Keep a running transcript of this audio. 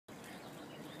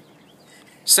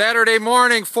Saturday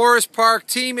morning, Forest Park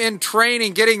team in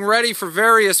training, getting ready for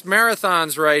various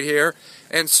marathons right here.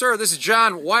 And sir, this is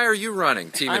John. Why are you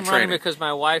running, team in training? I'm running because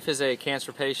my wife is a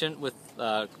cancer patient with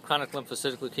chronic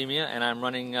lymphocytic leukemia, and I'm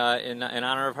running in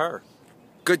honor of her.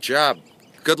 Good job.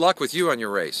 Good luck with you on your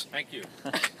race. Thank you.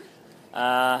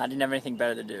 I didn't have anything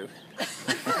better to do.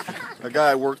 A guy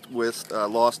I worked with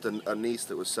lost a niece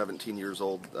that was 17 years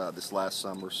old this last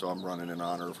summer, so I'm running in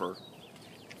honor of her.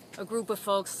 A group of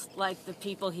folks like the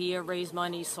people here raise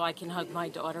money so I can hug my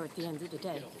daughter at the end of the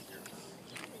day.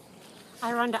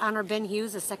 I run to honor Ben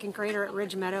Hughes, a second grader at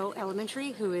Ridge Meadow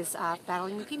Elementary who is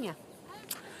battling leukemia.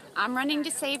 I'm running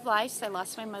to save lives. I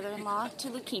lost my mother-in-law to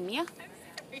leukemia.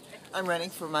 I'm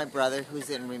running for my brother who's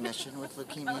in remission with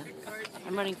leukemia.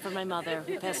 I'm running for my mother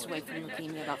who passed away from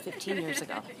leukemia about 15 years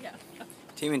ago.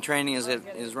 Team in training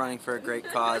is running for a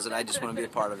great cause, and I just want to be a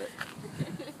part of it.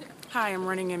 Hi, I'm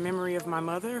running in memory of my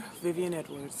mother, Vivian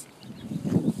Edwards.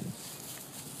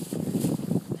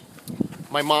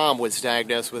 My mom was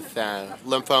diagnosed with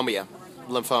lymphoma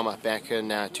back in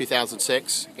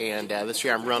 2006, and this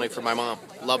year I'm running for my mom.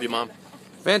 Love you, Mom.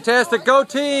 Fantastic. Go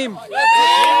team!